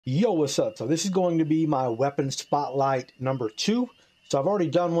Yo, what's up? So this is going to be my weapon spotlight number 2. So I've already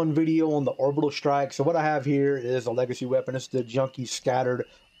done one video on the orbital strike. So what I have here is a legacy weapon. It's the Junkie scattered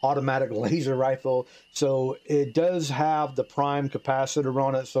automatic laser rifle. So it does have the prime capacitor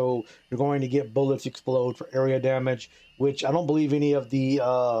on it. So you're going to get bullets explode for area damage, which I don't believe any of the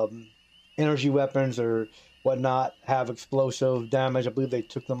energy weapons or whatnot have explosive damage. I believe they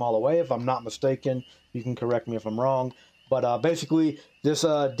took them all away, if I'm not mistaken. You can correct me if I'm wrong. But basically, this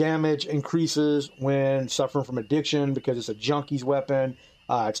damage increases when suffering from addiction because it's a junkie's weapon.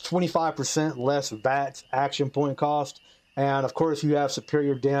 It's 25% less VATS action point cost. And of course, you have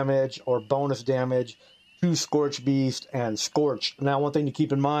superior damage or bonus damage to Scorch Beast and Scorch. Now, one thing to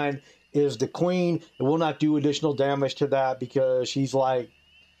keep in mind is the Queen. It will not do additional damage to that because she's like,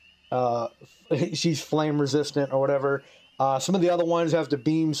 she's flame resistant or whatever. Some of the other ones have the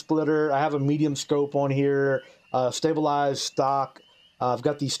beam splitter. I have a medium scope on here. Stabilized stock. I've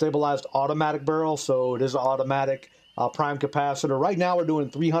got the stabilized automatic barrel, so it is an automatic prime capacitor. Right now we're doing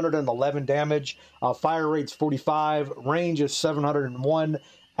 311 damage. Fire rate's 45. Range is 701.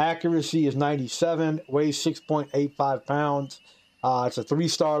 Accuracy is 97. Weighs 6.85 pounds. It's a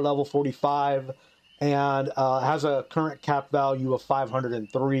 3-star level 45. And has a current cap value of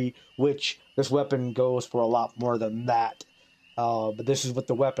 503, which this weapon goes for a lot more than that. But this is what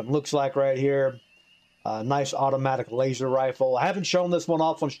the weapon looks like right here. Nice automatic laser rifle. I haven't shown this one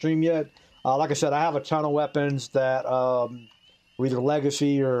off on stream yet. Like I said, I have a ton of weapons that were either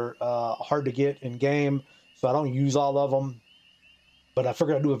legacy or hard to get in game, so I don't use all of them. But I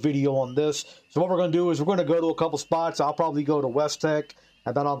figured I'd do a video on this. So what we're going to do is we're going to go to a couple spots. I'll probably go to West Tech,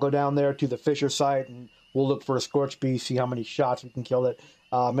 and then I'll go down there to the Fisher site, and we'll look for a Scorch Beast, see how many shots we can kill it.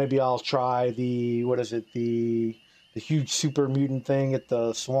 Maybe I'll try the, what is it, the huge super mutant thing at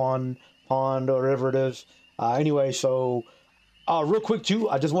the Swan Pond or whatever it is. Anyway, so real quick too,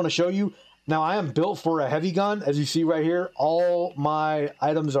 I just want to show you. Now I am built for a heavy gun, as you see right here. All my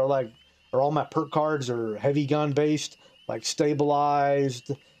items are like, or all my perk cards are heavy gun based, like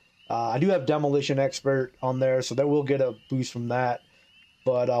stabilized. I do have demolition expert on there, so that will get a boost from that.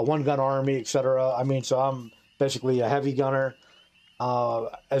 But one gun army, etc. I mean, so I'm basically a heavy gunner.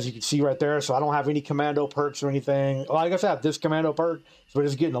 As you can see right there, so I don't have any commando perks or anything. Well, I guess I have this commando perk, so we're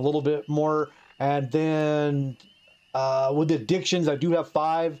just getting a little bit more. And then with the addictions, I do have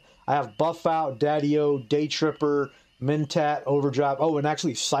 5. I have Buff Out, Daddy-O, Day Tripper, Mentat, Overdrive. Oh, and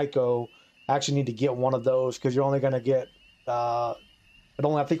actually Psycho. I actually need to get one of those because you're only going to get, I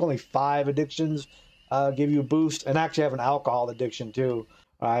think only 5 addictions give you a boost. And actually I have an alcohol addiction too.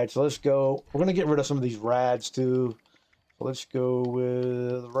 All right, so let's go. We're going to get rid of some of these rads too. Let's go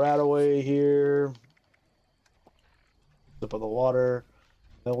with Radaway here. Sip of the water.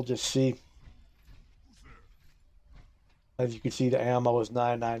 Then we'll just see. As you can see, the ammo is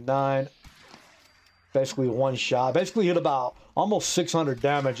 999. Basically one shot. Basically hit about almost 600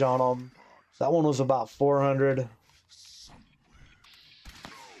 damage on them. That one was about 400.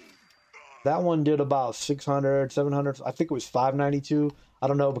 That one did about 600, 700. I think it was 592. I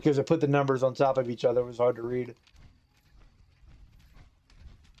don't know because I put the numbers on top of each other. It was hard to read.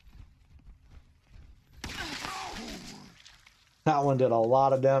 That one did a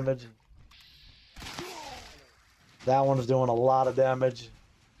lot of damage. That one's doing a lot of damage.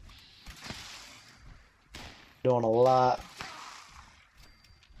 Doing a lot.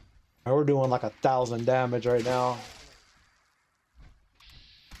 And we're doing like 1,000 damage right now.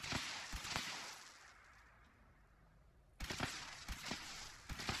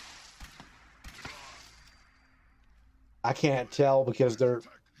 I can't tell because they're...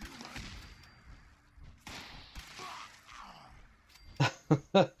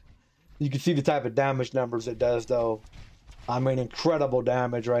 You can see the type of damage numbers it does, though. I mean, incredible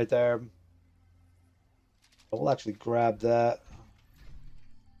damage right there. We'll actually grab that.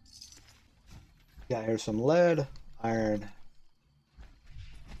 Got here some lead, iron.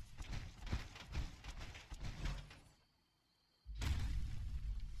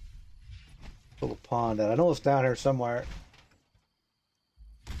 Little pond. I know it's down here somewhere.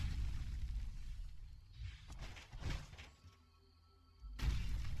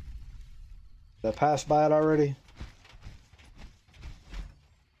 Did I pass by it already?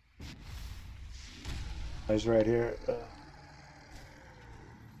 He's right here.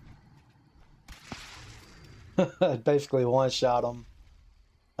 Basically one shot him.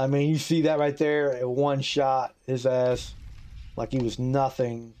 I mean, you see that right there? It one shot his ass like he was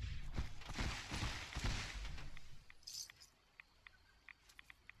nothing.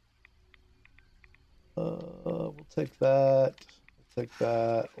 We'll take that. We'll take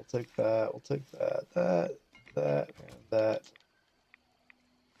that. We'll take that. We'll take that. That. And that.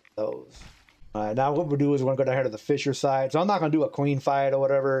 those. All right, now what we'll do is we're going to go down here to the Fisher side. So I'm not going to do a queen fight or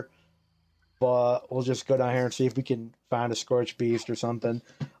whatever, but we'll just go down here and see if we can find a Scorched Beast or something.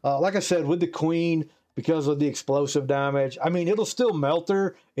 Like I said, with the queen, because of the explosive damage, I mean, it'll still melt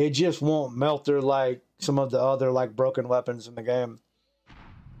her. It just won't melt her like some of the other like broken weapons in the game.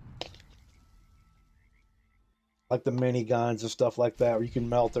 Like the mini guns and stuff like that, where you can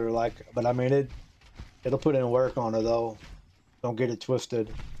melt her. Like, but I mean, it'll put in work on her though. Don't get it twisted.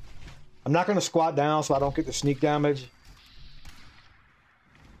 I'm not going to squat down so I don't get the sneak damage.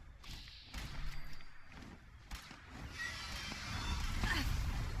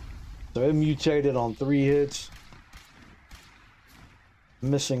 So it mutated on 3 hits.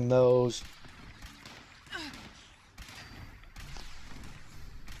 Missing those.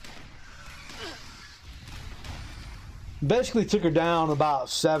 Basically took her down about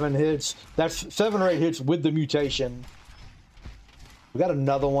 7 hits. That's 7 or 8 hits with the mutation. We got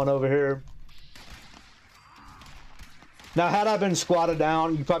another one over here. Now, had I been squatted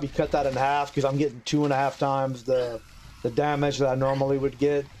down, you probably cut that in half because I'm getting 2.5 times the damage that I normally would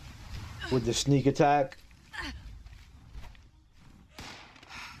get with the sneak attack.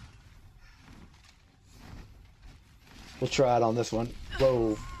 We'll try it on this one.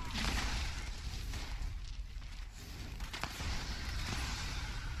 Whoa.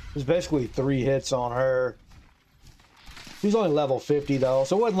 There's basically 3 hits on her. He's only level 50 though,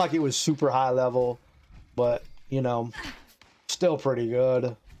 so it wasn't like it was super high level, but you know, still pretty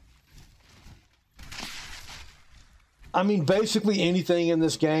good. I mean, basically anything in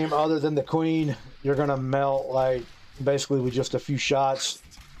this game other than the queen, you're gonna melt like basically with just a few shots.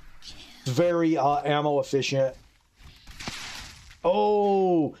 It's very ammo efficient.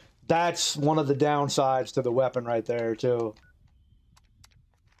 Oh, that's one of the downsides to the weapon right there too.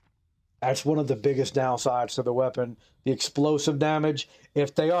 That's one of the biggest downsides to the weapon. The explosive damage.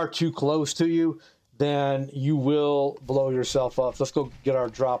 If they are too close to you, then you will blow yourself up. So let's go get our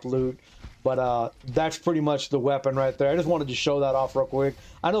drop loot. But that's pretty much the weapon right there. I just wanted to show that off real quick.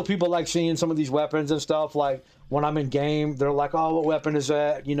 I know people like seeing some of these weapons and stuff. Like when I'm in game, they're like, oh, what weapon is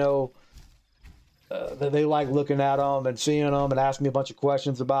that? You know, they like looking at them and seeing them and asking me a bunch of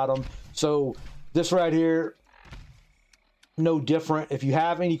questions about them. So this right here, no different. If you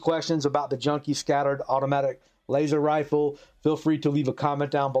have any questions about the Junkie scattered automatic laser rifle, feel free to leave a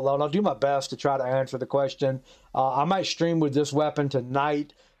comment down below and I'll do my best to try to answer the question. I might stream with this weapon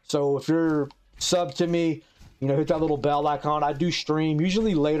tonight, so if you're sub to me, you know, hit that little bell icon. I do stream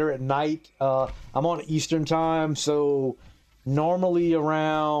usually later at night. I'm on Eastern time, so normally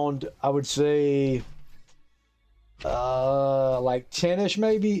around, I would say like 10ish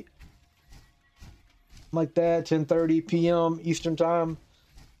maybe, like that, 10:30 p.m. Eastern time.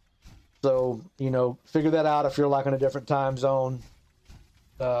 So, you know, figure that out if you're like in a different time zone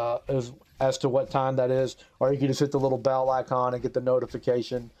as to what time that is. Or you can just hit the little bell icon and get the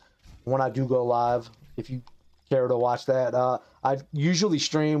notification when I do go live, if you care to watch that. I usually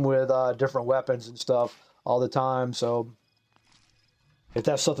stream with different weapons and stuff all the time. So if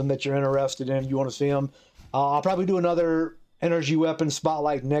that's something that you're interested in, you want to see them, I'll probably do another energy weapon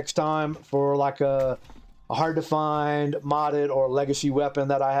spotlight next time for like a hard to find modded or legacy weapon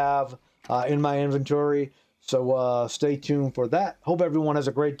that I have in my inventory. So stay tuned for that. Hope everyone has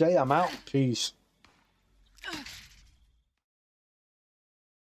a great day. I'm out. Peace.